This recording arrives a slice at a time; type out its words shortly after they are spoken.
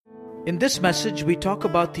In this message, we talk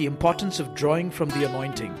about the importance of drawing from the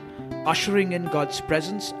anointing, ushering in God's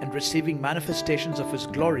presence and receiving manifestations of His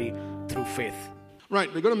glory through faith.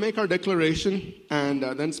 Right, we're going to make our declaration and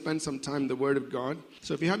then spend some time in the Word of God.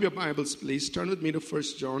 So if you have your Bibles, please turn with me to 1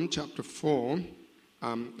 John chapter 4.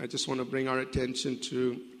 I just want to bring our attention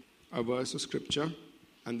to a verse of Scripture,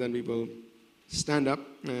 and then we will stand up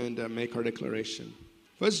and make our declaration.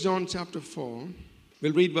 1 John chapter 4,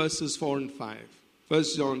 we'll read verses 4 and 5. 1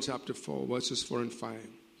 John chapter 4, verses 4 and 5.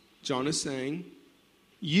 John is saying,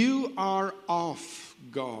 you are of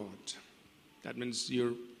God. That means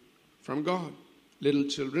you're from God. Little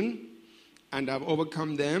children, and have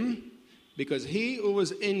overcome them, because he who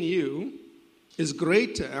is in you is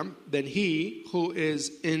greater than he who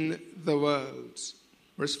is in the world.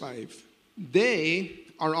 Verse 5. They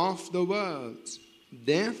are of the world,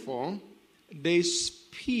 therefore they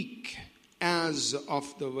speak as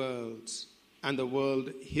of the world, and the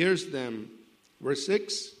world hears them. Verse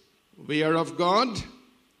 6. We are of God,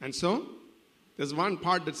 and so there's one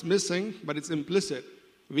part that's missing, but it's implicit.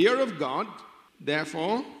 We are of God,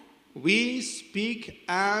 therefore we speak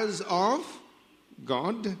as of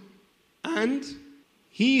God, and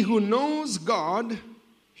he who knows God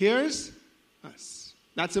hears us.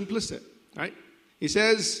 That's implicit, right? He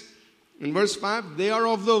says in verse 5, they are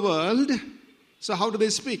of the world. So how do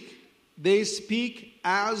they speak? They speak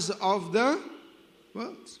as of the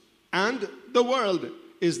world. And the world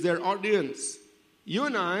is their audience. You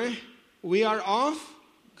and I, we are of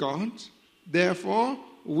God. Therefore,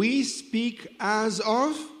 we speak as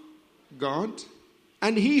of God.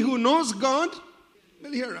 And he who knows God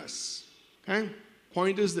will hear us. Okay?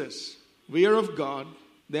 Point is this. We are of God.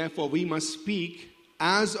 Therefore, we must speak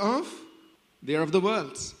as of, they are of the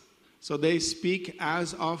world. So they speak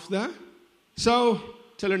as of the. So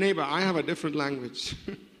tell your neighbor, I have a different language.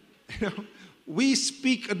 We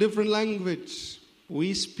speak a different language.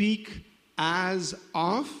 We speak as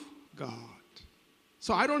of God.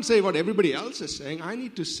 So I don't say what everybody else is saying. I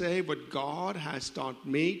need to say what God has taught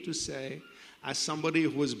me to say as somebody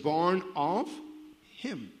who was born of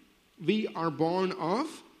Him. We are born of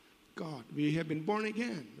God. We have been born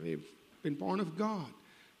again. We've been born of God.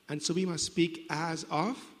 And so we must speak as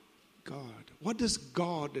of God. What does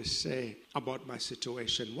God say about my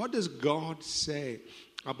situation? What does God say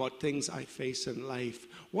about things I face in life?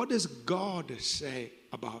 What does God say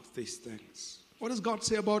about these things? What does God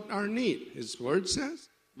say about our need? His word says,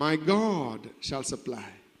 my God shall supply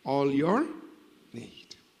all your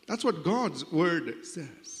need. That's what God's word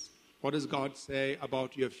says. What does God say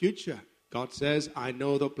about your future? God says, I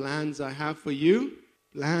know the plans I have for you.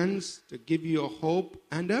 Plans to give you a hope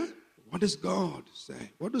and a... What does God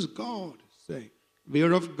say? What does God say? We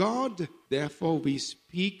are of God, therefore we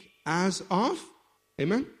speak as of...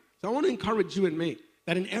 Amen? So I want to encourage you and me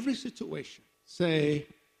that in every situation, say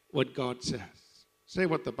what God says. Say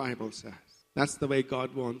what the Bible says. That's the way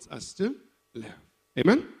God wants us to live.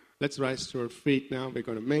 Amen? Let's rise to our feet now. We're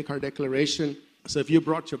going to make our declaration. So if you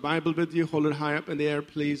brought your Bible with you, hold it high up in the air,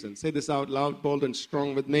 please, and say this out loud, bold, and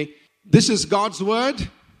strong with me. This is God's word.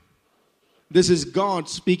 This is God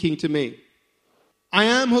speaking to me. I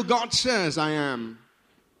am who God says I am.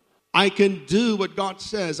 I can do what God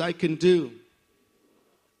says I can do.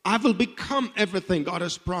 I will become everything God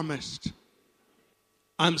has promised.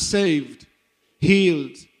 I'm saved,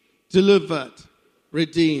 healed, delivered,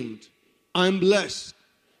 redeemed. I'm blessed,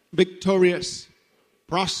 victorious,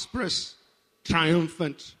 prosperous,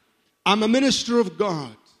 triumphant. I'm a minister of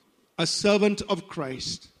God, a servant of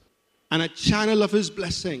Christ, and a channel of His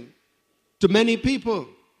blessing to many people.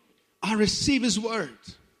 I receive His word.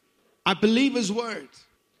 I believe His word.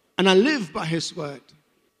 And I live by His word.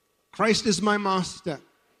 Christ is my master.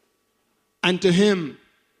 And to Him,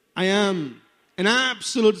 I am an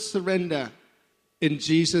absolute surrender. In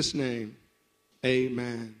Jesus' name,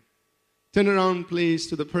 amen. Turn around, please,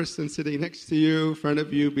 to the person sitting next to you, in front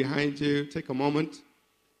of you, behind you. Take a moment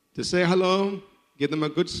to say hello. Give them a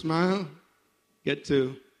good smile. Get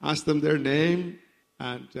to ask them their name.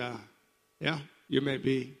 And, you may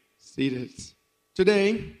be seated.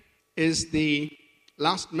 Today is the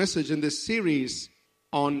last message in this series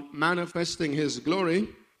on manifesting His glory.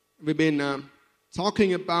 We've been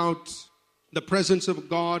talking about the presence of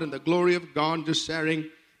God and the glory of God, just sharing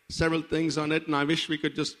several things on it. And I wish we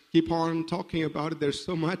could just keep on talking about it. There's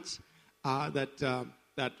so much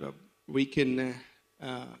that we can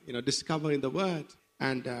discover in the Word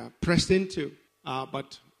and press into.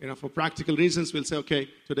 But for practical reasons, we'll say, okay,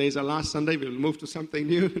 today is our last Sunday. We'll move to something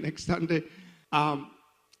new next Sunday. And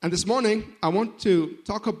this morning, I want to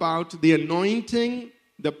talk about the anointing,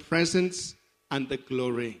 the presence, and the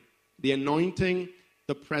glory. The anointing,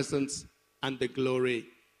 the presence, and the glory.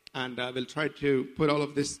 And we'll try to put all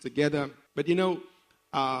of this together. But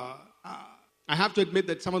I have to admit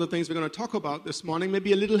that some of the things we're going to talk about this morning may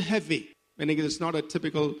be a little heavy. Meaning it's not a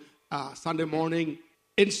typical Sunday morning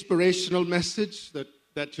inspirational message that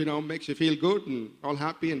makes you feel good and all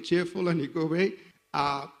happy and cheerful and you go away.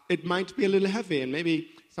 It might be a little heavy, and maybe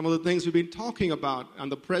some of the things we've been talking about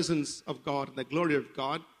and the presence of God and the glory of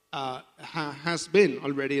God has been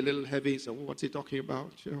already a little heavy. So what's he talking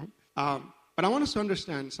about? But I want us to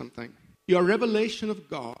understand something. Your revelation of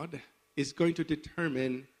God is going to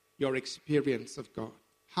determine your experience of God.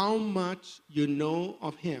 How much you know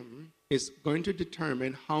of him is going to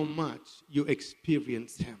determine how much you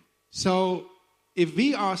experience him. So if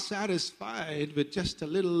we are satisfied with just a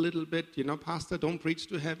little bit, Pastor, don't preach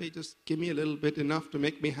too heavy, just give me a little bit, enough to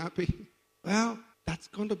make me happy. Well, that's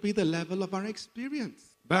going to be the level of our experience.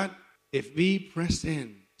 But if we press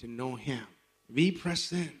in to know him, we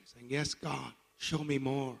press in saying, yes, God, show me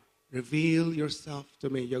more. Reveal yourself to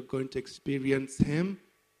me. You're going to experience him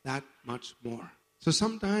that much more. So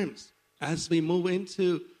sometimes as we move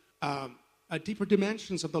into deeper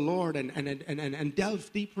dimensions of the Lord and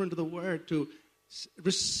delve deeper into the Word to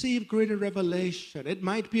receive greater revelation, it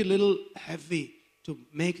might be a little heavy to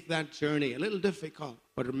make that journey, a little difficult.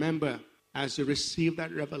 But remember, as you receive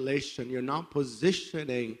that revelation, you're now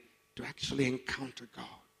positioning to actually encounter God,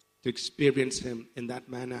 to experience him in that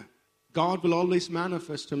manner. God will always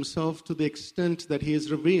manifest himself to the extent that he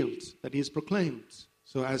is revealed, that he is proclaimed.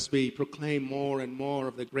 So as we proclaim more and more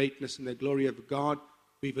of the greatness and the glory of God,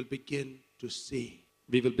 we will begin to see.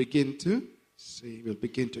 We will begin to see. We'll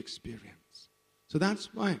begin to experience. So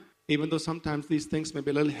that's why, even though sometimes these things may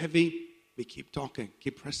be a little heavy, we keep talking,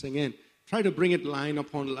 keep pressing in. Try to bring it line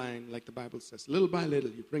upon line, like the Bible says. Little by little,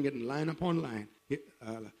 you bring it in line upon line,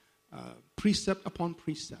 precept upon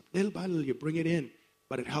precept. Little by little, you bring it in.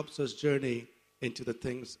 But it helps us journey into the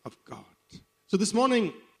things of God. So this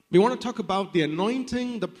morning, we want to talk about the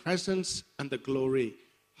anointing, the presence, and the glory.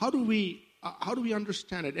 How do we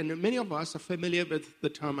understand it? And many of us are familiar with the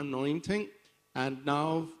term anointing. And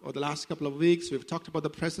now, for the last couple of weeks, we've talked about the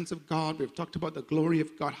presence of God. We've talked about the glory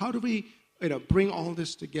of God. How do we bring all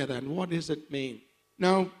this together? And what does it mean?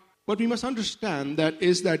 Now, what we must understand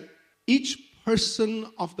is that each person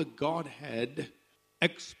of the Godhead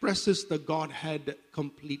expresses the Godhead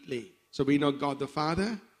completely. So we know God the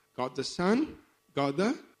Father, God the Son, God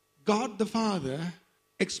the Father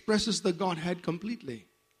expresses the Godhead completely.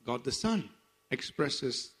 God the Son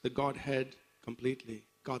expresses the Godhead completely.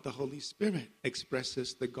 God the Holy Spirit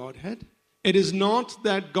expresses the Godhead. It is not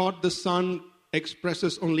that God the Son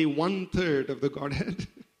expresses only 1/3 of the Godhead.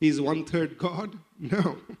 He's 1/3 God.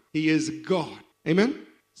 No, he is God. Amen?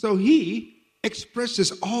 So he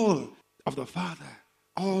expresses all of the Father,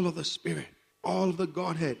 all of the Spirit, all of the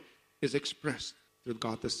Godhead is expressed through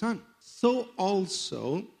God the Son. So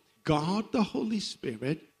also, God the Holy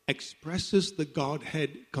Spirit expresses the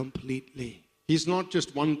Godhead completely. He's not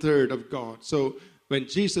just 1/3 of God. So when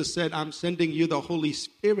Jesus said, I'm sending you the Holy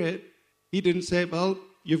Spirit, he didn't say, well,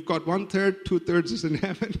 you've got 1/3, 2/3 is in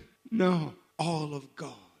heaven. No, all of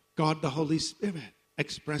God. God the Holy Spirit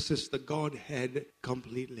expresses the Godhead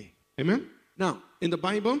completely. Amen? Now, in the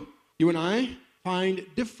Bible, you and I find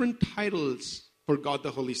different titles for God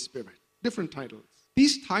the Holy Spirit. Different titles.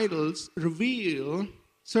 These titles reveal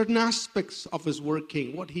certain aspects of his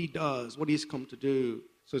working, what he does, what he's come to do.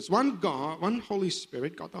 So it's one God, one Holy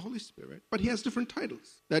Spirit, God the Holy Spirit, but he has different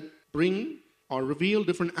titles that bring or reveal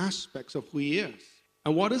different aspects of who he is.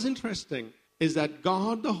 And what is interesting is that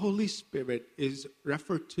God the Holy Spirit is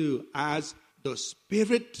referred to as the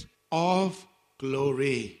Spirit of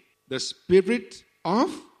glory. The Spirit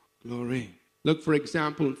of glory. Look, for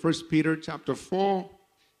example, in 1 Peter chapter 4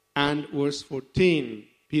 and verse 14.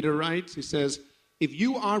 Peter writes, he says, if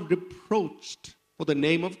you are reproached for the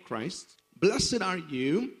name of Christ, blessed are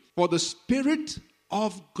you, for the Spirit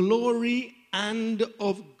of glory and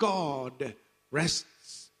of God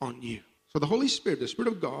rests on you. So the Holy Spirit, the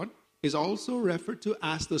Spirit of God, is also referred to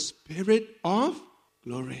as the Spirit of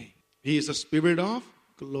glory. He is the Spirit of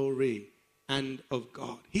glory and of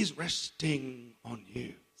God. He's resting on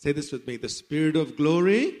you. Say this with me. The Spirit of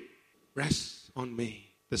glory rests on me.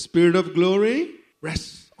 The Spirit of glory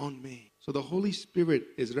rests on me. So the Holy Spirit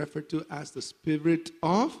is referred to as the Spirit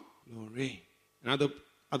of glory. And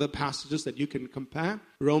other passages that you can compare.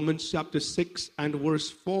 Romans chapter 6 and verse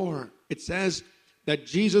 4. It says that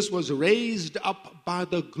Jesus was raised up by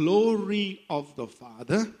the glory of the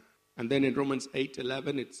Father. And then in Romans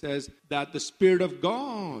 8:11 it says that the Spirit of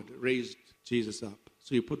God raised Jesus up.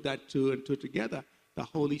 So you put that two and two together. The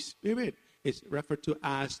Holy Spirit is referred to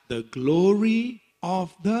as the glory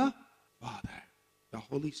of the Father. The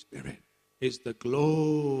Holy Spirit is the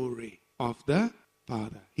glory of the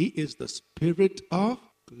Father. He is the Spirit of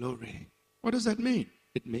glory. What does that mean?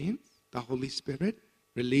 It means the Holy Spirit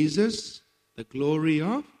releases the glory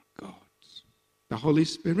of God. The Holy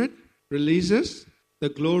Spirit releases the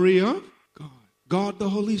glory of God. God, the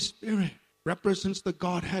Holy Spirit, represents the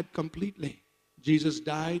Godhead completely. Jesus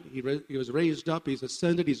died. He was raised up. He's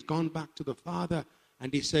ascended. He's gone back to the Father.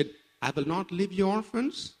 And he said, I will not leave you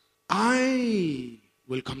orphans. I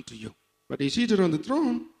will come to you. But he's seated on the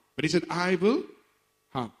throne. But he said, I will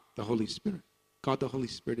have the Holy Spirit. God, the Holy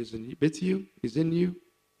Spirit is with you. He's in you.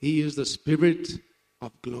 He is the Spirit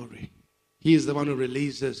of glory. He is the one who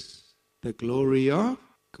releases the glory of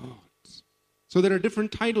God. So there are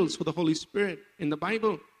different titles for the Holy Spirit in the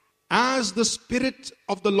Bible. As the Spirit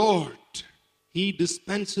of the Lord, He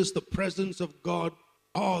dispenses the presence of God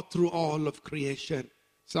all through all of creation.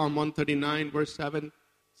 Psalm 139 verse 7,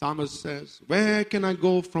 Psalmist says, where can I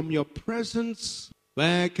go from your presence?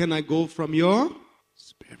 Where can I go from your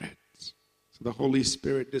Spirit? So the Holy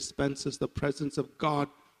Spirit dispenses the presence of God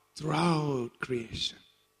throughout creation.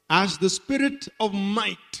 As the Spirit of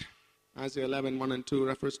might, Isaiah 11, 1 and 2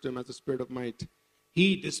 refers to Him as the Spirit of might.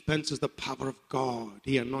 He dispenses the power of God.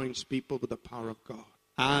 He anoints people with the power of God.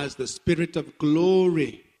 As the Spirit of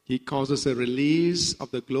glory, He causes a release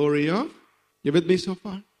of the glory of. You with me so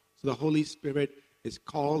far? So the Holy Spirit is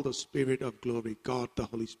called the Spirit of glory. God, the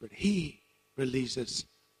Holy Spirit. He releases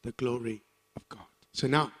the glory of God. So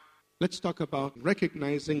now, let's talk about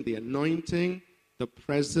recognizing the anointing, the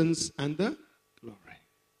presence, and the glory.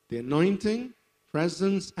 The anointing,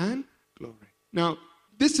 presence, and glory. Now,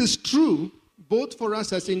 this is true both for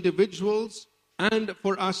us as individuals and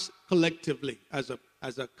for us collectively as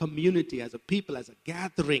a community, as a people, as a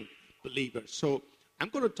gathering believers. So I'm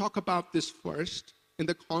going to talk about this first in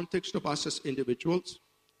the context of us as individuals,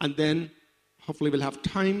 and then hopefully we'll have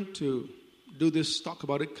time to do this, talk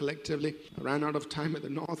about it collectively. I ran out of time at the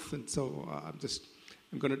north, and so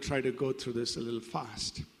I'm going to try to go through this a little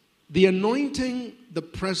fast. The anointing, the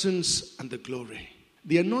presence, and the glory.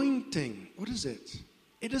 The anointing, what is it?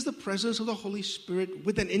 It is the presence of the Holy Spirit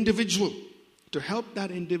with an individual to help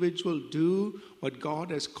that individual do what God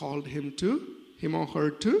has called him or her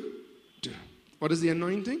to do. What is the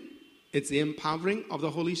anointing? It's the empowering of the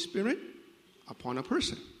Holy Spirit upon a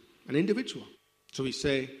person, an individual. So we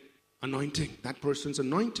say, anointing, that person's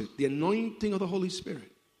anointed. The anointing of the Holy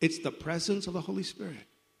Spirit. It's the presence of the Holy Spirit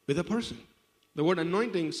with a person. The word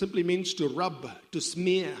anointing simply means to rub, to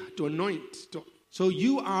smear, to anoint. So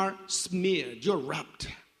you are smeared, you're rubbed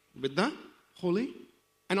with the Holy.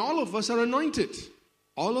 And all of us are anointed.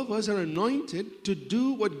 All of us are anointed to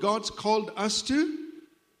do what God's called us to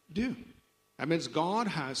do. That means God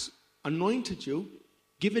has anointed you,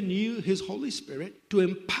 given you His Holy Spirit to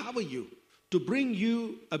empower you, to bring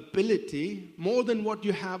you ability more than what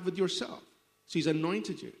you have with yourself. So He's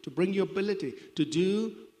anointed you to bring you ability to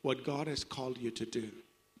do what God has called you to do.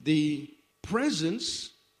 The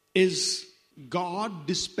presence is God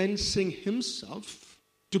dispensing Himself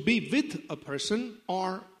to be with a person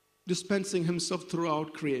or dispensing Himself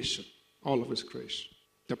throughout creation, all of His creation.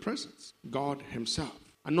 The presence, God Himself.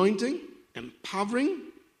 Anointing, empowering,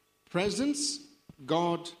 presence,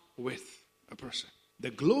 God with a person.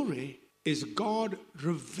 The glory is God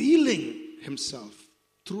revealing Himself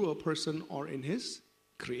through a person or in His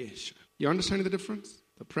creation. You understand the difference?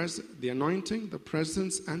 The anointing, the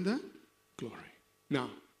presence, and the glory.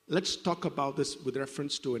 Now, let's talk about this with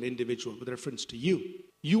reference to an individual, with reference to you.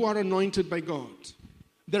 You are anointed by God.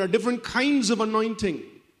 There are different kinds of anointing.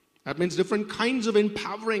 That means different kinds of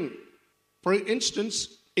empowering. For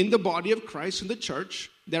instance, in the body of Christ, in the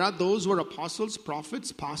church, there are those who are apostles,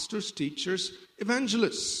 prophets, pastors, teachers,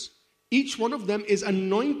 evangelists. Each one of them is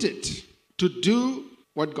anointed to do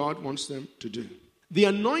what God wants them to do. The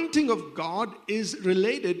anointing of God is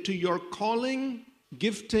related to your calling,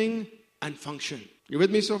 gifting, and function. You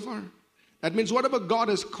with me so far? That means whatever God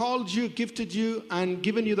has called you, gifted you, and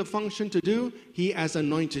given you the function to do, He has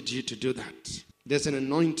anointed you to do that. There's an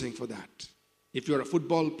anointing for that. If you're a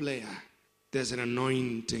football player, there's an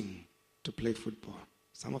anointing to play football.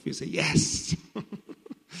 Some of you say, yes.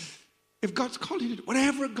 If God's called you to do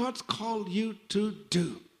whatever God's called you to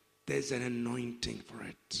do, there's an anointing for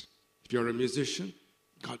it. If you're a musician,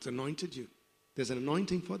 God's anointed you. There's an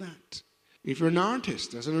anointing for that. If you're an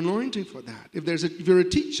artist, there's an anointing for that. If you're a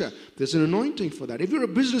teacher, there's an anointing for that. If you're a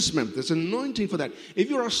businessman, there's an anointing for that. If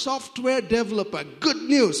you're a software developer, good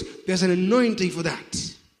news, there's an anointing for that.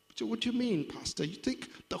 So what do you mean, Pastor? You think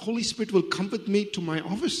the Holy Spirit will come with me to my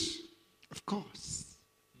office? Of course.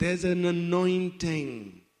 There's an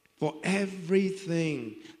anointing For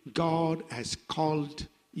everything God has called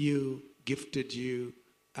you, gifted you,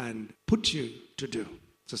 and put you to do.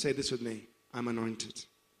 So say this with me. I'm anointed.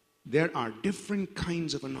 There are different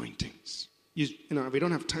kinds of anointings. We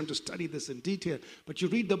don't have time to study this in detail, but you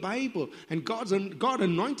read the Bible, and God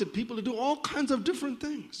anointed people to do all kinds of different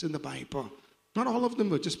things in the Bible. Not all of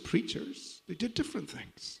them were just preachers. They did different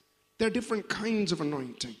things. There are different kinds of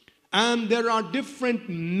anointing. And there are different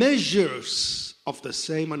measures of the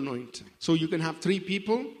same anointing. So you can have 3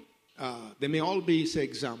 people. They may all be, say,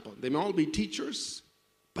 example. They may all be teachers.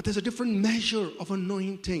 But there's a different measure of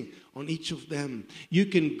anointing on each of them. You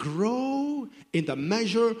can grow in the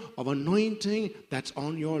measure of anointing that's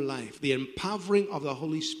on your life. The empowering of the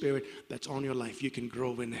Holy Spirit that's on your life. You can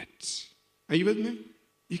grow in it. Are you with me?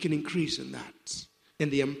 You can increase in that. In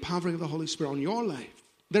the empowering of the Holy Spirit on your life.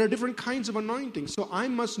 There are different kinds of anointing. So I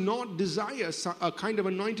must not desire a kind of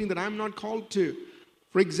anointing that I'm not called to.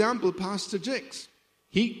 For example, Pastor Jakes.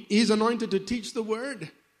 He is anointed to teach the word.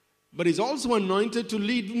 But he's also anointed to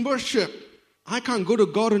lead in worship. I can't go to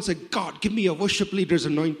God and say, God, give me a worship leader's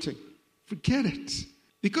anointing. Forget it.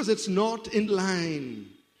 Because it's not in line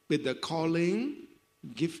with the calling,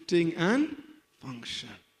 gifting, and function.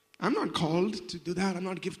 I'm not called to do that. I'm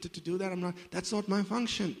not gifted to do that. That's not my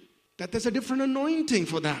function. That there's a different anointing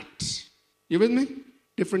for that. You with me?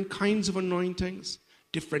 Different kinds of anointings.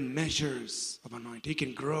 Different measures of anointing. He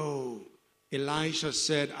can grow. Elisha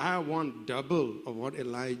said, I want double of what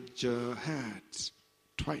Elijah had.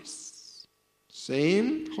 Twice.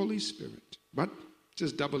 Same Holy Spirit, but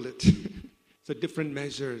just double it. So different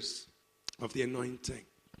measures of the anointing.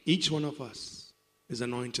 Each one of us is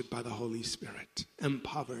anointed by the Holy Spirit,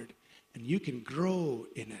 empowered, and you can grow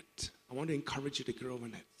in it. I want to encourage you to grow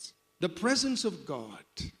in it. The presence of God,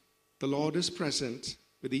 the Lord is present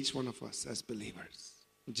with each one of us as believers.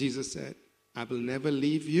 Jesus said, I will never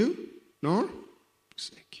leave you nor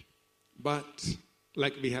forsake you. But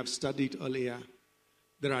like we have studied earlier,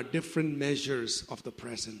 there are different measures of the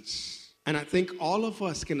presence. And I think all of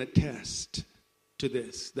us can attest to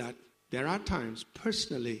this, that there are times,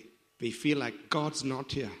 personally, we feel like God's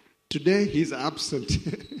not here. Today, he's absent.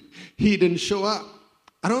 He didn't show up.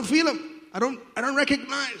 I don't feel him. I don't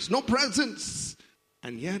recognize. No presence.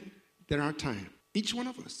 And yet, there are times, each one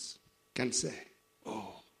of us can say,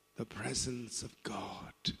 oh, the presence of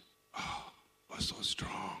God, was so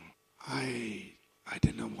strong. I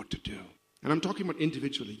didn't know what to do. And I'm talking about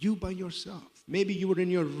individually, you by yourself. Maybe you were in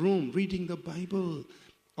your room reading the Bible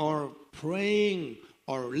or praying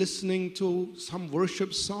or listening to some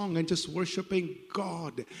worship song and just worshiping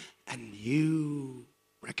God, and you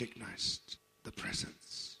recognized the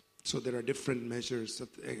presence. So there are different measures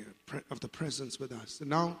of the presence with us. And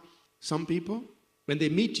now, some people, when they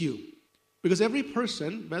meet you, because every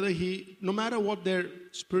person, no matter what their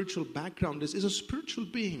spiritual background is a spiritual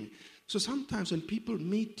being. So sometimes when people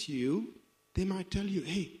meet you, they might tell you,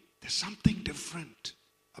 hey, there's something different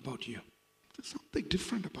about you. There's something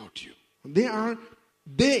different about you. And they are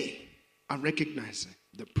recognizing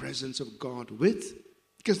the presence of God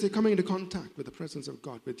because they're coming into contact with the presence of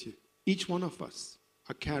God with you. Each one of us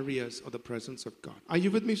are carriers of the presence of God. Are you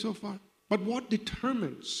with me so far? But what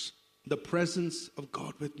determines the presence of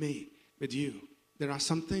God with me? With you. There are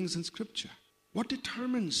some things in Scripture. What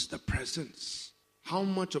determines the presence? How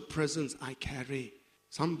much of presence I carry?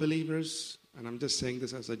 Some believers, and I'm just saying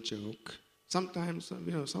this as a joke, sometimes,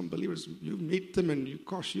 some believers, you meet them and you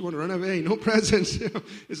want to run away. No presence.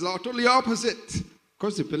 It's totally opposite. Of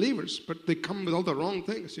course, they're believers, but they come with all the wrong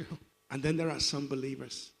things. And then there are some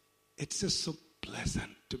believers. It's just so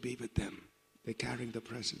pleasant to be with them. They're carrying the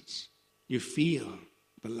presence. You feel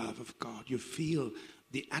the love of God. You feel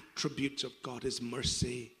the attributes of God, His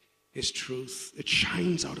mercy, His truth. It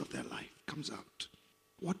shines out of their life, comes out.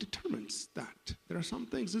 What determines that? There are some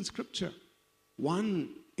things in Scripture. One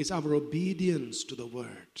is our obedience to the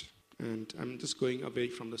Word. And I'm just going away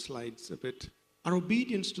from the slides a bit. Our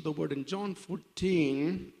obedience to the Word. In John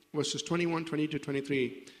 14, verses 21, 22,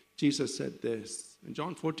 23, Jesus said this. In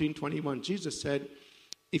John 14, 21, Jesus said,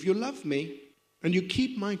 if you love me and you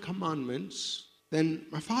keep my commandments, then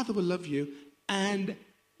my Father will love you, and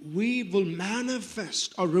we will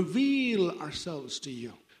manifest or reveal ourselves to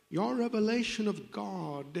you. Your revelation of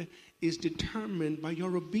God is determined by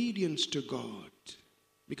your obedience to God.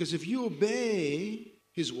 Because if you obey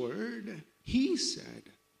His word, He said,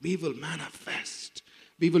 we will manifest,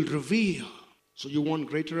 we will reveal. So you want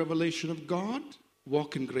greater revelation of God?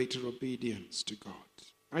 Walk in greater obedience to God.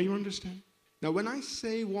 Are you understand? Now when I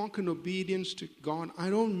say walk in obedience to God, I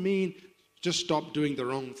don't mean just stop doing the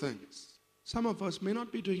wrong things. Some of us may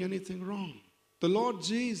not be doing anything wrong. The Lord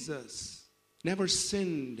Jesus never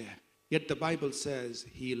sinned. Yet the Bible says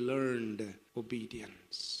he learned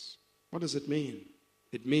obedience. What does it mean?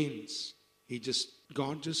 It means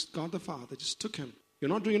God the Father just took him. You're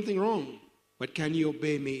not doing anything wrong, but can you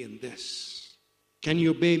obey me in this? Can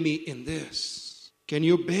you obey me in this? Can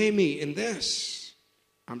you obey me in this?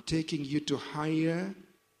 I'm taking you to higher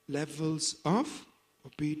levels of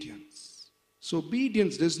obedience. So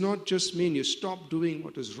obedience does not just mean you stop doing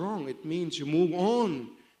what is wrong. It means you move on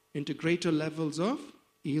into greater levels of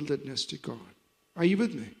yieldedness to God. Are you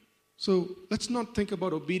with me? So let's not think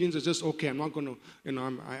about obedience as just, okay, I'm not going to,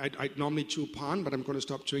 I normally chew pan, but I'm going to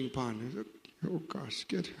stop chewing pan. Oh gosh,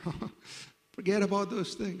 forget about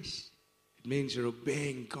those things. It means you're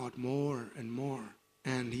obeying God more and more.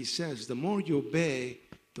 And he says, the more you obey,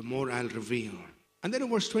 the more I'll reveal. And then in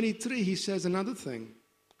verse 23, he says another thing.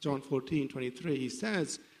 John 14:23, he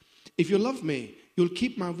says, if you love me, you'll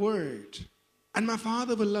keep my word. And my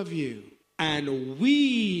Father will love you. And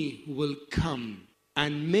we will come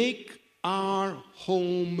and make our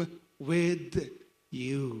home with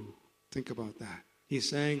you. Think about that. He's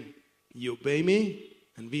saying, you obey me,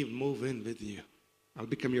 and we move in with you. I'll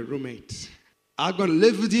become your roommate. I'm going to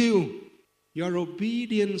live with you. Your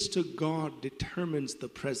obedience to God determines the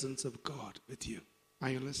presence of God with you. Are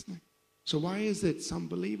you listening? So why is it some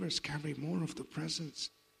believers carry more of the presence?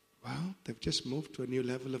 Well, they've just moved to a new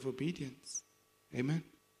level of obedience. Amen?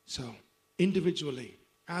 So, individually,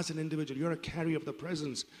 as an individual, you're a carrier of the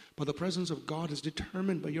presence. But the presence of God is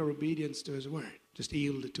determined by your obedience to his word. Just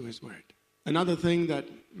yield to his word. Another thing that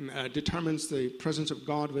determines the presence of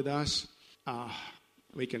God with us,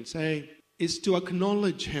 we can say, is to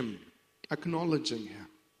acknowledge him. Acknowledging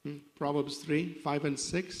him. Proverbs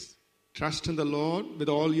 3:5-6. Trust in the Lord with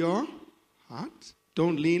all your heart.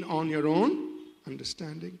 Don't lean on your own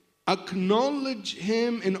understanding. Acknowledge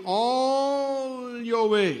him in all your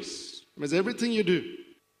ways. It means everything you do.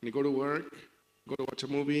 When you go to work, go to watch a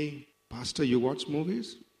movie. Pastor, you watch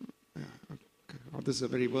movies? Yeah, okay. Oh, this is a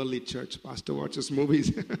very worldly church. Pastor watches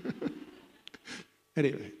movies.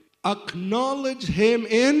 Anyway, acknowledge him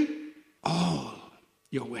in all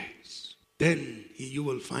your ways. Then you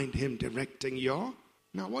will find him directing your...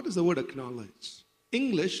 Now, what is the word acknowledge?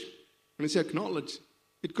 English, when you say acknowledge,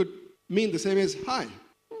 it could mean the same as, hi,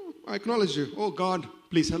 I acknowledge you. Oh, God,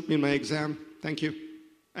 please help me in my exam. Thank you.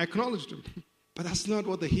 I acknowledged him. But that's not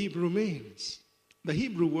what the Hebrew means. The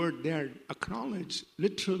Hebrew word there, acknowledge,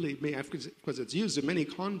 literally, because it's used in many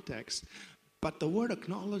contexts, but the word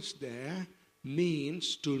acknowledge there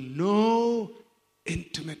means to know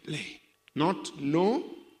intimately. Not know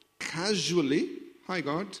casually, hi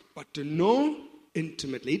God, but to know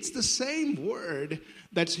intimately. It's the same word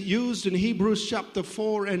that's used in Hebrews chapter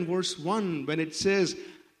 4 and verse 1 when it says,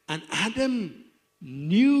 and Adam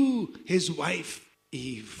knew his wife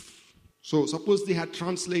Eve. So suppose they had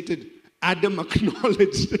translated, Adam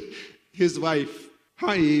acknowledged his wife.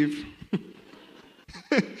 Hi Eve.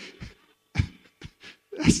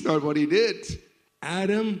 That's not what he did.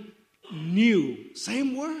 Adam knew,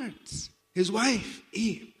 same words, his wife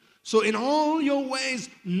Eve. So in all your ways,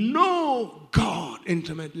 know God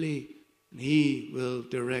intimately, and he will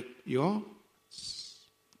direct your...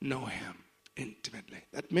 Know him intimately.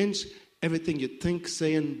 That means everything you think,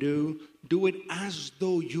 say, and do it as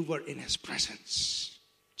though you were in his presence.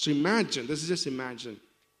 So imagine, this is just imagine.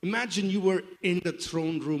 Imagine you were in the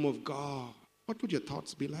throne room of God. What would your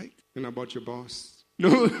thoughts be like? About your boss?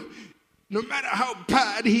 No matter how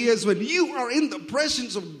bad he is, when you are in the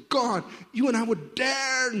presence of God, you and I would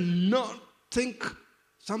dare not think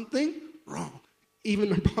something wrong,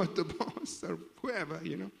 even about the boss or whoever,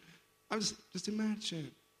 I was just imagine.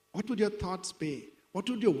 What would your thoughts be? What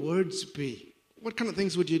would your words be? What kind of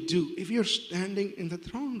things would you do if you're standing in the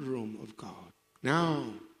throne room of God? Now,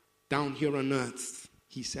 down here on earth,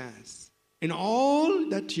 he says, in all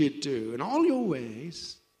that you do, in all your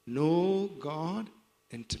ways, know God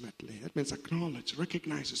intimately. That means acknowledge,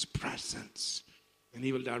 recognize his presence, and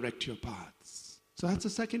he will direct your paths. So that's the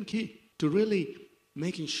second key to really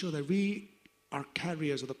making sure that we are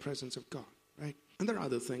carriers of the presence of God, right? And there are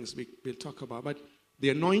other things we'll talk about, but the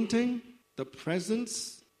anointing, the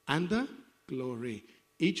presence, and the glory.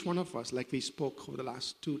 Each one of us, like we spoke over the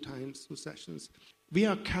last two sessions, we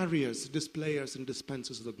are carriers, displayers, and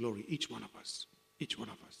dispensers of the glory. Each one of us. Each one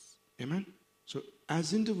of us. Amen? So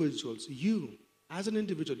as individuals, as an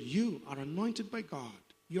individual, you are anointed by God.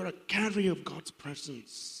 You're a carrier of God's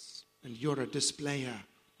presence. And you're a displayer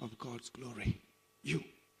of God's glory. You.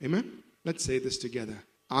 Amen? Let's say this together.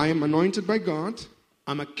 I am anointed by God.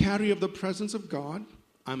 I'm a carrier of the presence of God.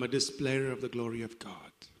 I'm a displayer of the glory of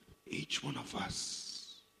God. Each one of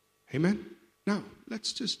us. Amen? Now,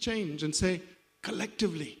 let's just change and say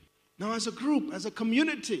collectively. Now, as a group, as a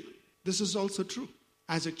community, this is also true.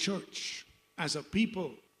 As a church, as a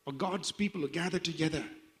people, or God's people who gather together,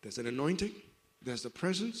 there's an anointing, there's the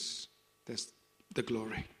presence, there's the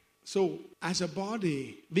glory. So, as a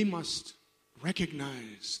body, we must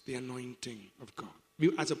recognize the anointing of God.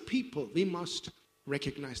 As a people, we must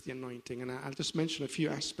recognize the anointing. And I'll just mention a few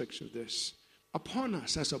aspects of this. Upon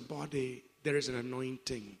us as a body, there is an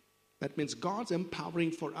anointing. That means God's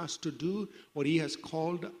empowering for us to do what He has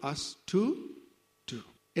called us to do.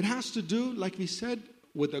 It has to do, like we said,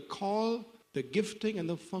 with the call, the gifting, and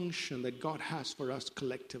the function that God has for us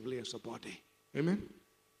collectively as a body. Amen?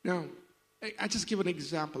 Now, I just give an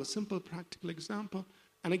example, a simple practical example.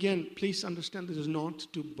 And again, please understand this is not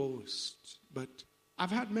to boast. But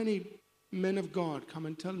I've had many men of God come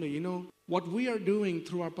and tell me, what we are doing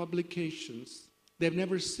through our publications, they've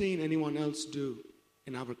never seen anyone else do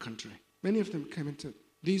in our country. Many of them came into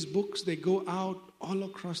these books. They go out all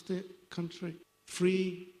across the country,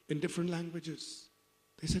 free in different languages.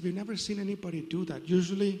 They said, we've never seen anybody do that.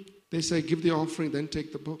 Usually they say, give the offering, then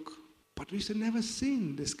take the book. But we said, never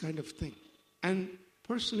seen this kind of thing. And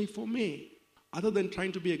personally for me, other than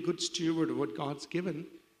trying to be a good steward of what God's given,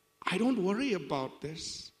 I don't worry about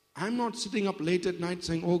this. I'm not sitting up late at night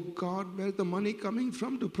saying, oh God, where's the money coming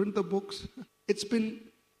from to print the books? It's been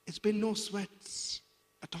no sweats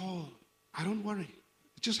at all. I don't worry.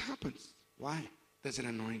 It just happens. Why? There's an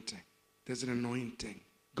anointing. There's an anointing.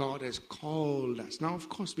 God has called us. Now, of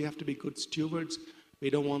course, we have to be good stewards. We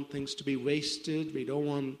don't want things to be wasted. We don't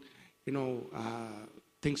want,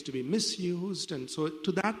 things to be misused. And so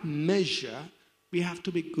to that measure, we have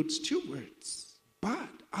to be good stewards. But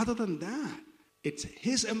other than that, it's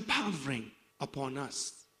His empowering upon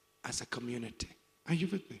us as a community. Are you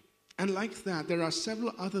with me? And like that, there are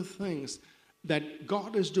several other things that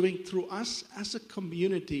God is doing through us as a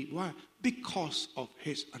community. Why? Because of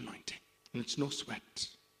His anointing. And it's no sweat.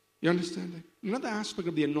 You understand that? Another aspect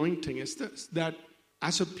of the anointing is this, that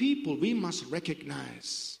as a people, we must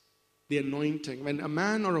recognize the anointing. When a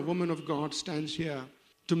man or a woman of God stands here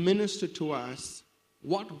to minister to us,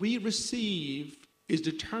 what we receive is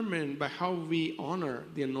determined by how we honor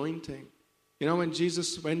the anointing. When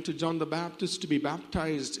Jesus went to John the Baptist to be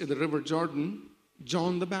baptized in the River Jordan,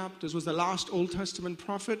 John the Baptist was the last Old Testament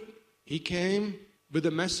prophet. He came with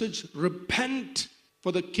a message, repent,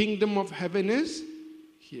 for the kingdom of heaven is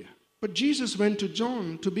here. But Jesus went to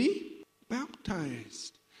John to be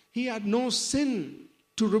baptized. He had no sin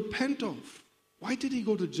to repent of. Why did he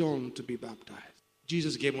go to John to be baptized?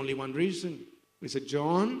 Jesus gave only one reason. He said,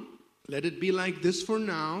 John, let it be like this for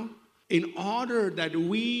now, in order that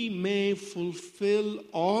we may fulfill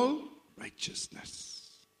all righteousness.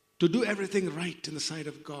 To do everything right in the sight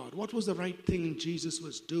of God. What was the right thing Jesus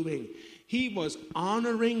was doing? He was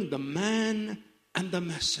honoring the man and the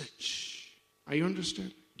message. Are you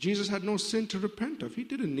understand? Jesus had no sin to repent of. He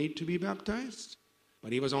didn't need to be baptized.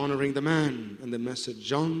 But he was honoring the man and the message.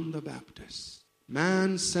 John the Baptist.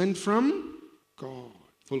 Man sent from God.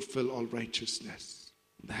 Fulfill all righteousness.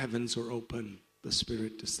 The heavens were open. The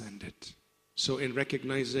Spirit descended. So in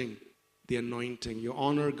recognizing the anointing, you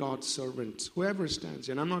honor God's servants, whoever stands.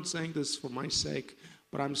 And I'm not saying this for my sake,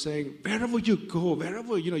 but I'm saying wherever you go,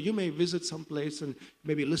 wherever, you may visit some place and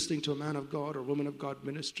maybe listening to a man of God or woman of God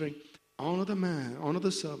ministering, honor the man, honor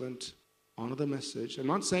the servant, honor the message. I'm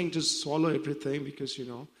not saying just swallow everything because,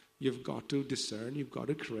 you've got to discern, you've got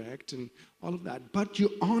to correct and all of that. But you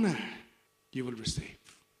honor, you will receive.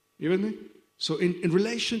 You with me? So in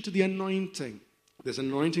relation to the anointing, there's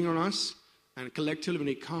anointing on us. And collectively, when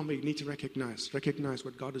we come, we need to recognize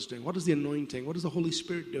what God is doing. What is the anointing? What is the Holy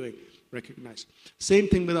Spirit doing? Recognize. Same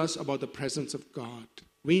thing with us about the presence of God.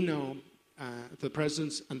 We know the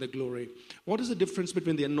presence and the glory. What is the difference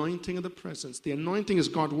between the anointing and the presence? The anointing is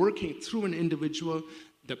God working through an individual.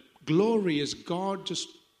 The glory is God just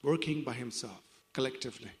working by Himself,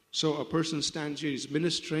 collectively. So a person stands here, he's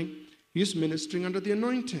ministering under the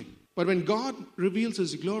anointing. But when God reveals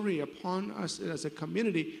His glory upon us as a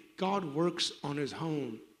community, God works on His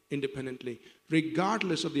own independently,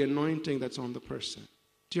 regardless of the anointing that's on the person.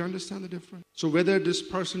 Do you understand the difference? So whether this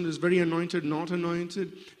person is very anointed, not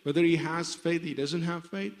anointed, whether he has faith, he doesn't have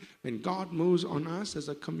faith, when God moves on us as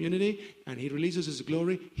a community and He releases His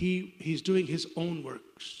glory, He's doing His own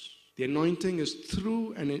works. The anointing is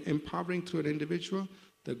through and empowering through an individual.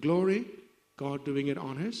 The glory, God doing it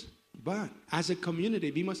on His. But as a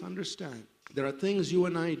community, we must understand there are things you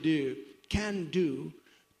and I can do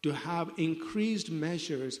to have increased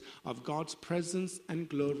measures of God's presence and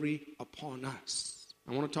glory upon us.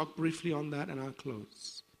 I want to talk briefly on that and I'll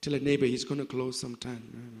close. Tell a neighbor he's going to close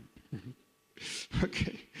sometime.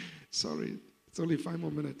 Okay, sorry. It's only 5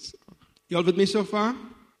 more minutes. You all with me so far?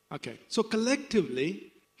 Okay. So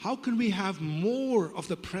collectively, how can we have more of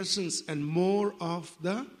the presence and more of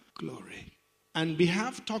the glory? And we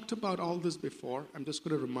have talked about all this before. I'm just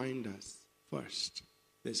going to remind us first.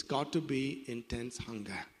 There's got to be intense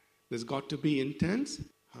hunger. There's got to be intense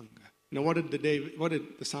hunger. Now, what did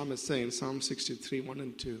the psalmist say in Psalm 63, 1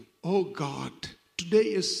 and 2? Oh God, today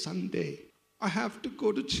is Sunday. I have to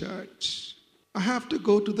go to church. I have to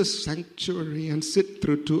go to the sanctuary and sit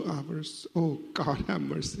through 2 hours. Oh God, have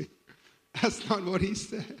mercy. That's not what he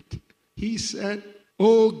said. He said,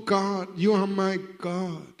 oh God, you are my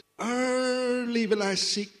God. Early will I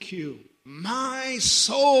seek you. My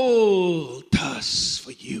soul thirsts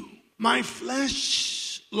for you. My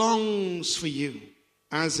flesh longs for you.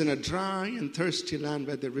 As in a dry and thirsty land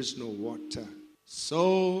where there is no water.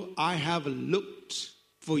 So I have looked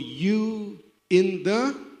for you in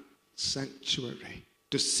the sanctuary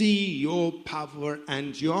to see your power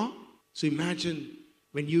and your... So imagine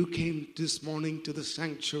when you came this morning to the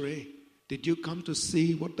sanctuary, did you come to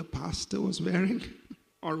see what the pastor was wearing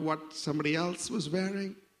or what somebody else was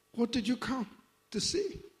wearing? What did you come to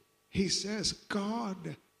see? He says,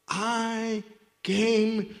 God, I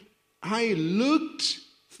looked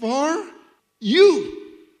for you.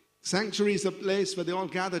 Sanctuary is a place where they all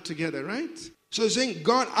gather together, right? So he's saying,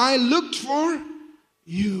 God, I looked for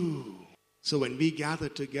you. So when we gather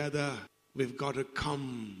together, we've got to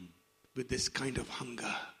come with this kind of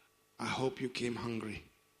hunger. I hope you came hungry.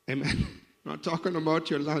 Amen. Not talking about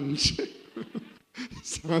your lunch.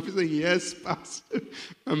 Some of you say, yes, Pastor,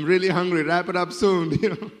 I'm really hungry. Wrap it up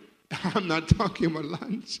soon. I'm not talking about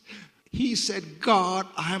lunch. He said, God,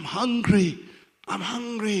 I'm hungry. I'm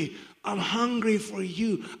hungry. I'm hungry for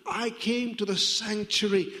you. I came to the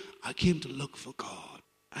sanctuary. I came to look for God.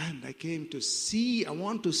 And I came to see, I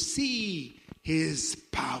want to see his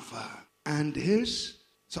power and his.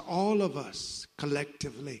 So all of us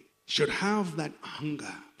collectively should have that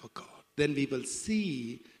hunger for God. Then we will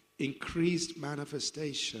see increased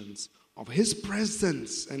manifestations of his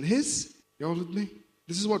presence and his. You all with me?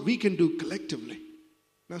 This is what we can do collectively.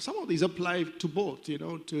 Now some of these apply to both,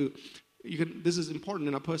 this is important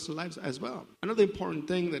in our personal lives as well. Another important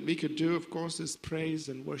thing that we could do, of course, is praise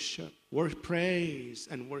and worship. Praise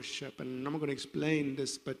and worship. And I'm not going to explain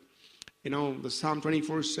this, but, the Psalm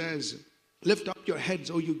 24 says, lift up your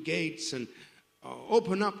heads, O you gates, and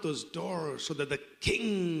open up those doors so that the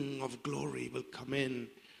King of glory will come in.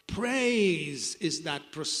 Praise is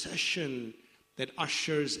that procession that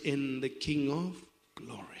ushers in the King of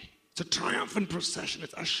glory. It's a triumphant procession.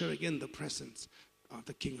 It's ushering in the presence of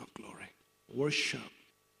the King of glory. Worship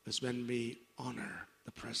is when we honor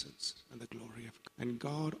the presence and the glory of God. And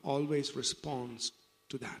God always responds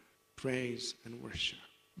to that, praise and worship.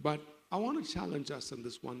 But I want to challenge us on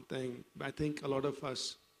this one thing. I think a lot of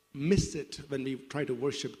us miss it when we try to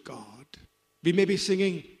worship God. We may be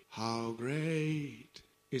singing, how great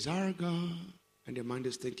is our God. And your mind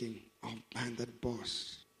is thinking, oh man, that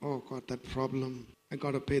boss. Oh God, that problem. I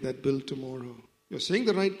got to pay that bill tomorrow. You're saying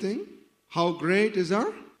the right thing. How great is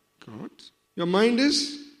our God? Your mind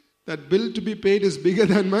is, that bill to be paid is bigger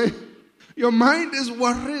than mine. Your mind is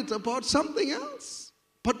worried about something else.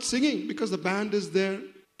 But singing, because the band is there,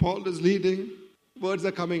 Paul is leading, words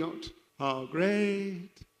are coming out. How great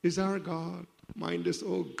is our God. Mind is,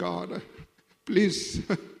 oh God, please.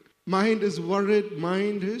 Mind is worried,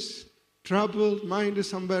 mind is troubled, mind is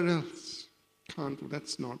somewhere else.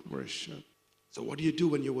 That's not worship. So what do you do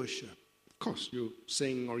when you worship? Of course, you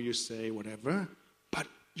sing or you say whatever, but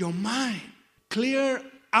your mind, clear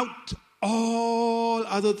out all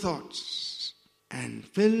other thoughts and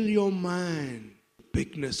fill your mind with the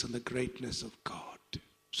bigness and the greatness of God.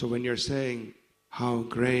 So when you're saying, how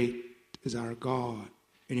great is our God,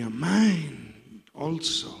 in your mind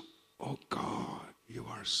also, oh God, you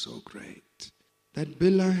are so great. That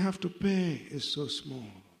bill I have to pay is so small.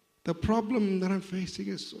 The problem that I'm facing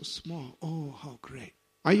is so small. Oh, how great.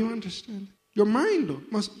 Are you understanding? Your mind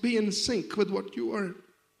must be in sync with what you are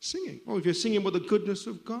singing. Oh, if you're singing about the goodness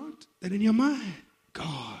of God, then in your mind,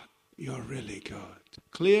 God, you're really good.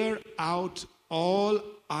 Clear out all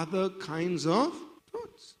other kinds of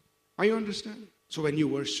thoughts. Are you understanding? So when you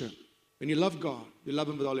worship, when you love God, you love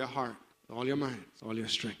him with all your heart, all your mind, all your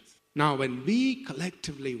strength. Now, when we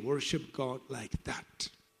collectively worship God like that,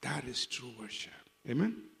 that is true worship.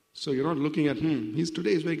 Amen? So you're not looking at,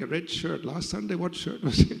 today he's wearing a red shirt. Last Sunday, what shirt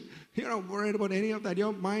was it? You're not worried about any of that.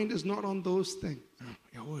 Your mind is not on those things. No,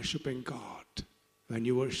 you're worshiping God. When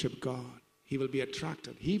you worship God, he will be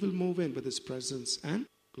attracted. He will move in with his presence and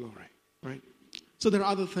glory. Right? So there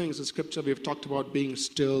are other things in Scripture. We've talked about being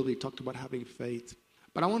still. We talked about having faith.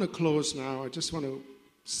 But I want to close now. I just want to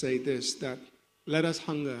say this, that let us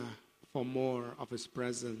hunger for more of His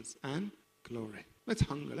presence and glory. Let's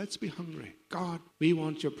hunger. Let's be hungry. God, we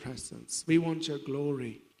want your presence. We want your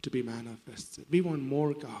glory to be manifested. We want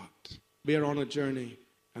more, God. We are on a journey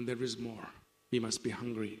and there is more. We must be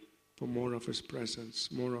hungry for more of His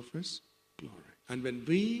presence, more of His glory. And when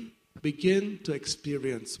we begin to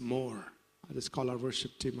experience more, I'll just call our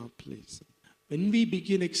worship team up, please. When we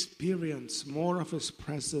begin to experience more of His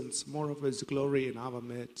presence, more of His glory in our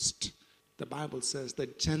midst, the Bible says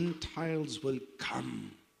that Gentiles will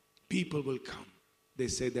come. People will come. They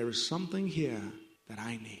say, there is something here that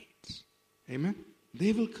I need. Amen?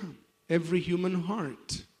 They will come. Every human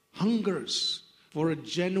heart hungers for a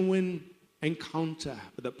genuine encounter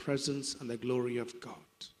with the presence and the glory of God.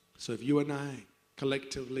 So if you and I,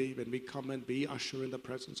 collectively, when we come and we usher in the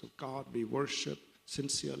presence of God, we worship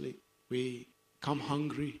sincerely, we come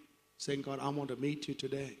hungry, saying, God, I want to meet you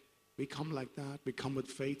today. We come like that. We come with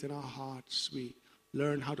faith in our hearts. We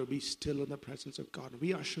learn how to be still in the presence of God.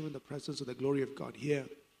 We usher in the presence of the glory of God here.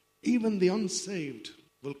 Even the unsaved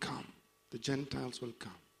will come. The Gentiles will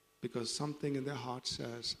come. Because something in their heart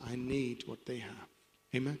says, I need what they have.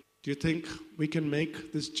 Amen. Do you think we can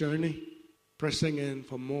make this journey pressing in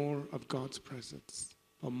for more of God's presence,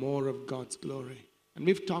 for more of God's glory? And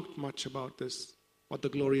we've talked much about this, what the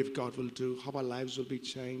glory of God will do, how our lives will be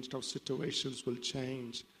changed, how situations will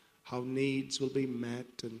change, how needs will be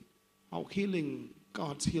met, and how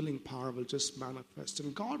God's healing power will just manifest.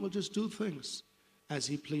 And God will just do things as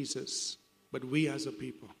He pleases. But we as a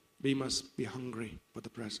people, we must be hungry for the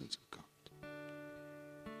presence of God.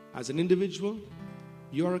 As an individual,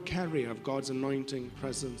 you're a carrier of God's anointing,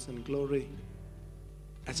 presence, and glory.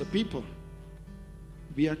 As a people,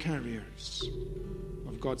 we are carriers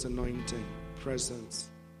of God's anointing,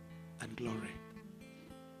 presence, and glory.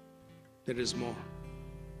 There is more.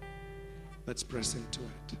 Let's press into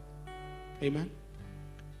it. Amen.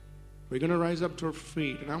 We're going to rise up to our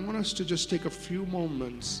feet, and I want us to just take a few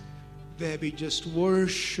moments where we just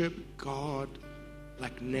worship God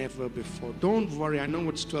like never before. Don't worry, I know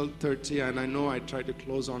it's 12:30 and I know I try to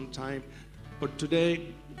close on time, but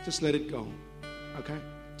today, just let it go, okay?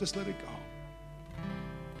 Just let it go.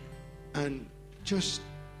 And just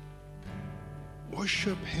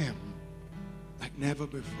worship Him like never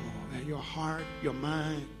before. And your heart, your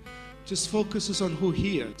mind, just focuses on who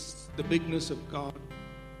He is, the bigness of God,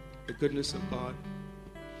 the goodness of God.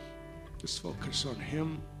 Just focus on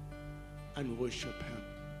Him and worship Him.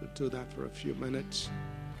 We'll do that for a few minutes.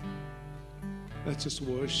 Let's just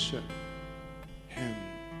worship Him.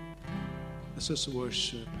 Let's just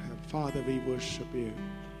worship Him. Father, we worship You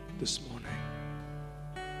this morning.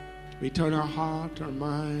 We turn our heart, our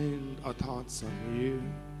mind, our thoughts on You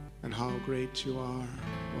and how great You are,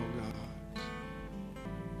 oh God.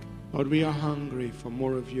 Lord, we are hungry for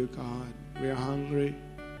more of You, God. We are hungry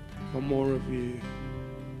for more of You.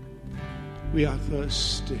 We are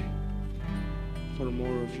thirsty for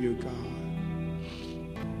more of You, God.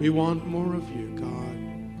 We want more of You, God.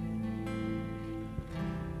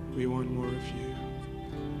 We want more of You.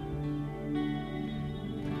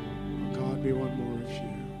 God, we want more of You.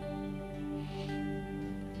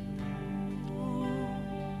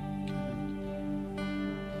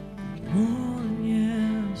 More than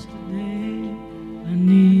yesterday, I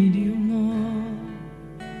need You more.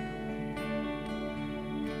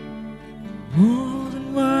 More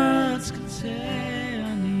than words can say,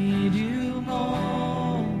 I need You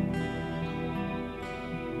more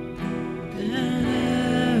than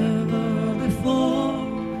ever before.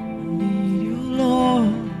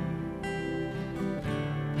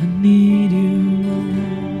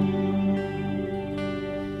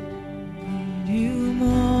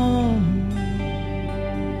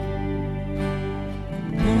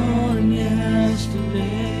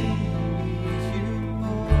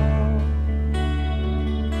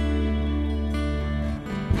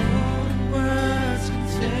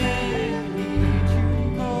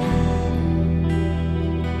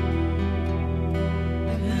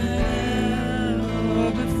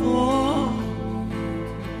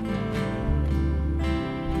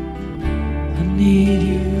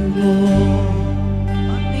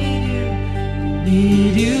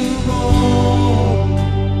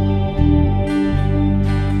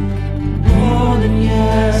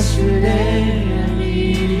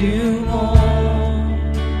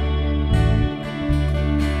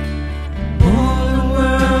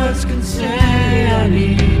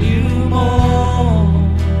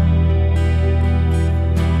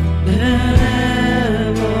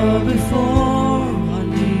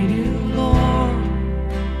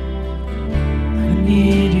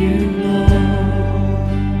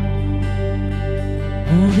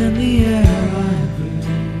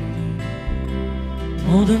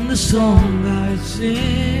 more than the song I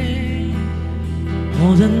sing,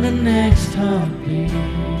 more than the next heartbeat,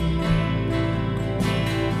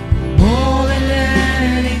 more than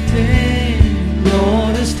anything.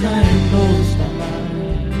 Lord, as time goes by,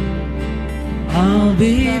 I'll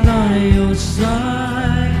be by your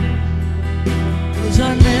side, 'cause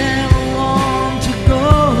I never want to go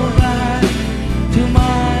back to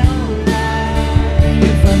my old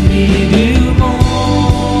life. I need you more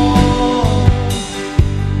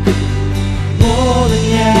than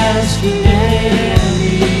yesterday. I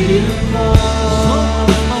need you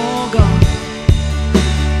more, God,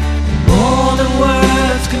 more than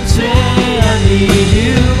words can say. I need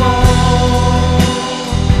you more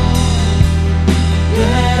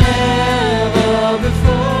than ever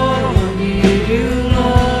before. I need you,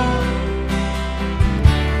 Lord.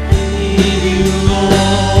 I need you, Lord.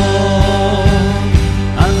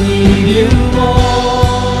 I need you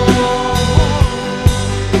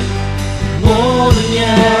more than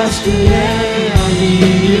yesterday. I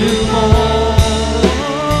need you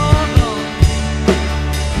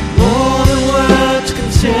more than words can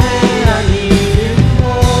say. I need you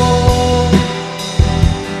more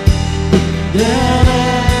than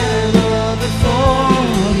ever before.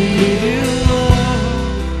 I need you, Lord.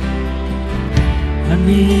 I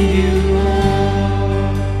need you,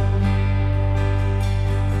 Lord.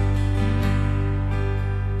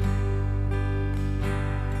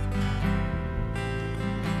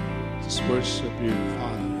 Just worship you,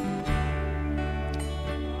 Father.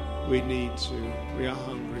 We need you. We are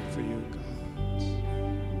hungry for you, God.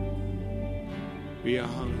 We are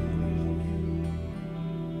hungry for you.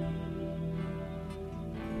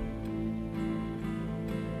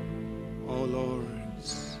 Oh Lord,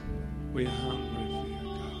 we are hungry for you,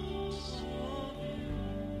 God.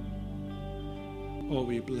 Oh,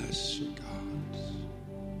 we bless you, God.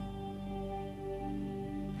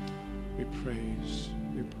 We praise,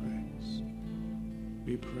 we praise,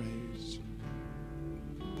 we praise.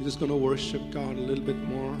 We're just going to worship God a little bit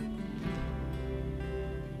more.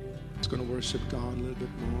 Just going to worship God a little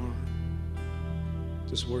bit more.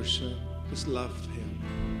 Just worship, just love Him.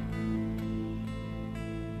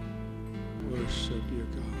 Worship you,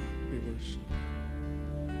 God. We worship.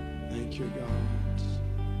 Thank you, God.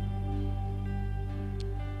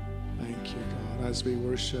 Thank you, God. As we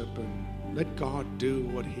worship, and let God do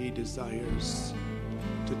what He desires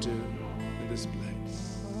to do in this place.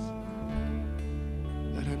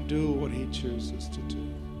 Let Him do what He chooses to do.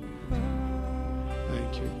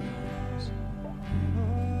 Thank you, God.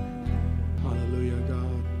 Hallelujah,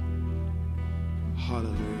 God.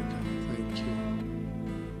 Hallelujah, God. Thank you.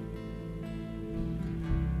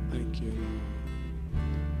 Thank you, Lord.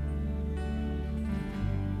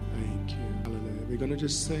 Thank you. Hallelujah. We're going to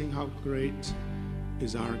just sing how great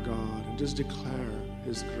is our God and just declare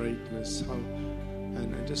His greatness,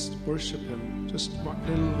 and just worship Him just a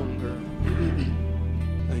little longer.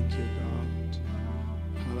 Thank you, God.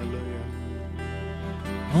 Hallelujah.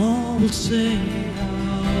 All will say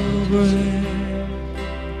how great,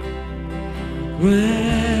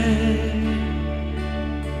 great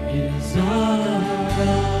is our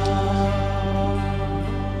God.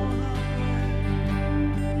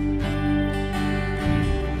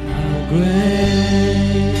 How great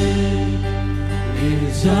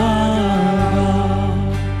is our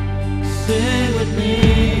God. Sing with me,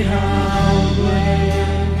 how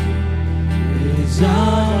great is our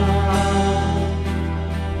God.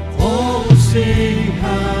 Oh, sing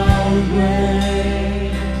how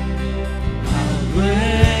great, how great.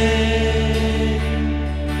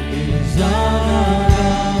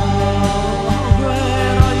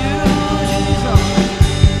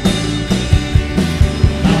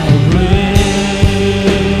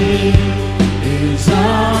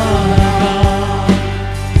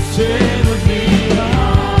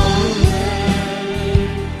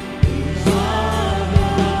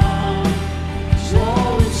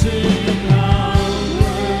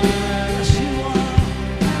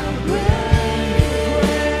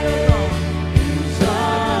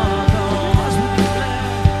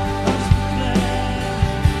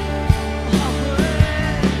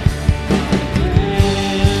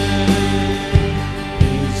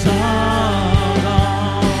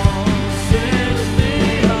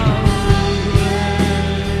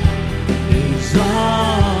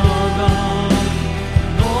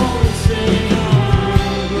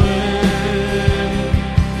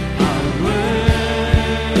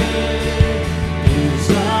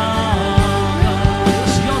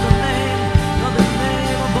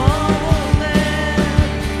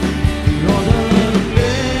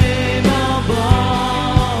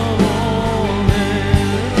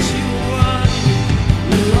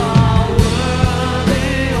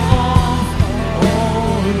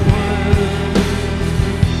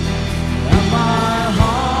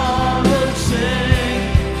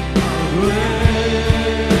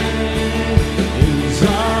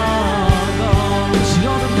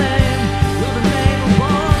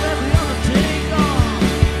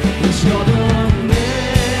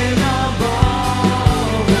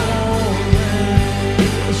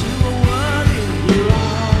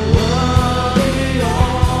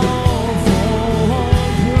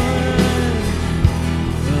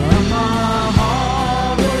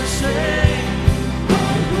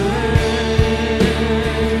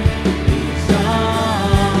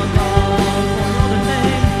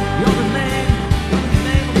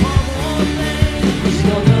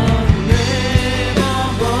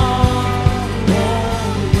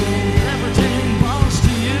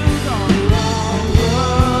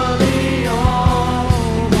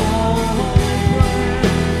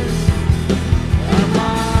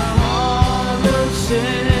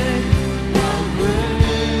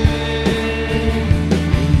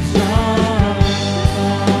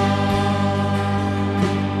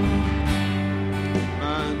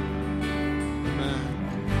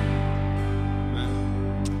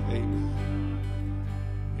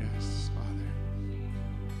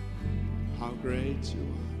 you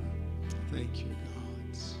are. Thank you,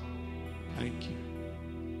 God. Thank you.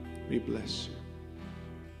 We bless you.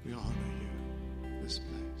 We honor you in this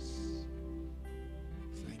place.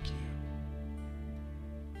 Thank you.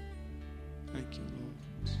 Thank you,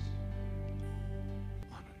 Lord.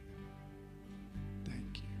 Honor you.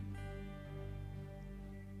 Thank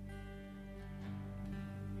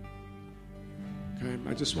you. Okay,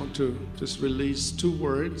 I just want to release 2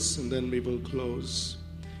 words and then we will close.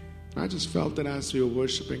 I just felt that as we were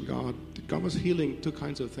worshiping God, God was healing 2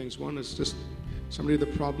 kinds of things. One is just somebody the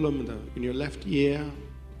problem in your left ear,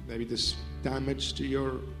 maybe this damage to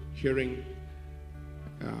your hearing,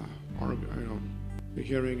 or your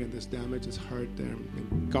hearing, and this damage is hurt there.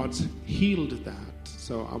 And God's healed that.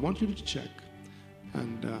 So I want you to check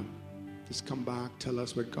and just come back, tell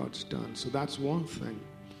us what God's done. So that's one thing.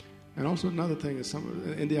 And also another thing is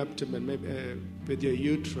in the abdomen, maybe with your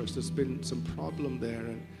uterus, there's been some problem there,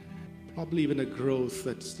 and probably even a growth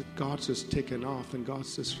that God's just taken off and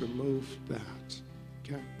God's just removed that.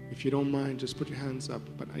 Okay? If you don't mind, just put your hands up.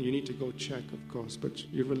 But you need to go check, of course. But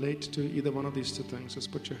you relate to either one of these 2 things,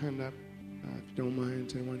 just put your hand up. If you don't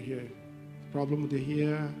mind, anyone here? Problem with your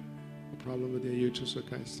ear? A problem with your uterus?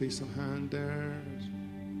 Okay, I see some hand there.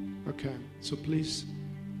 Okay, so please,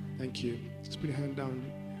 thank you. Just put your hand down.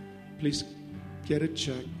 Please get it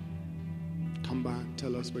checked. Come back,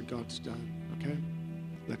 tell us what God's done. Okay?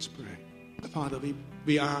 Let's pray. Father,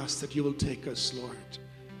 we ask that you will take us, Lord,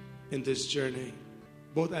 in this journey,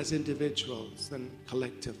 both as individuals and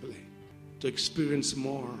collectively, to experience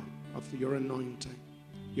more of your anointing,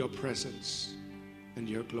 your presence, and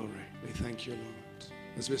your glory. We thank you, Lord.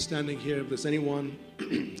 As we're standing here, if there's anyone,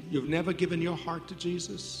 you've never given your heart to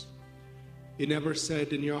Jesus, you never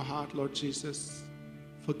said in your heart, Lord Jesus,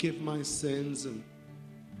 forgive my sins and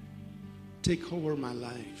take over my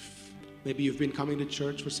life. Maybe you've been coming to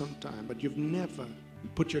church for some time, but you've never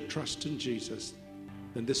put your trust in Jesus.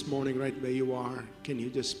 Then this morning, right where you are, can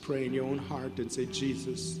you just pray in your own heart and say,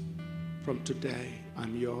 Jesus, from today,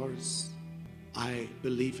 I'm yours. I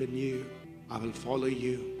believe in you. I will follow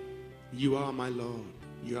you. You are my Lord.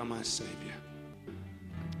 You are my Savior.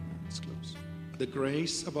 Let's close. The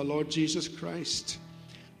grace of our Lord Jesus Christ,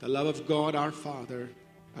 the love of God our Father,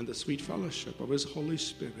 and the sweet fellowship of His Holy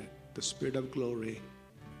Spirit, the Spirit of glory,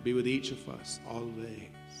 be with each of us always.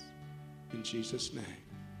 In Jesus' name,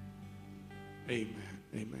 amen.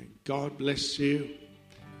 Amen. God bless you.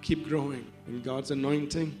 Keep growing in God's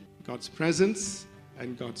anointing, God's presence,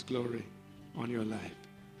 and God's glory on your life.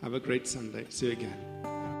 Have a great Sunday. See you again.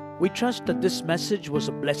 We trust that this message was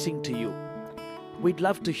a blessing to you. We'd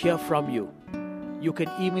love to hear from you. You can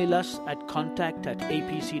email us at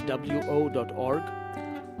contact@apcwo.org.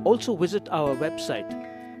 Also visit our website,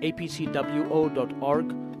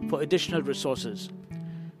 apcwo.org, for additional resources.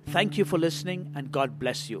 Thank you for listening, and God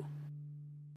bless you.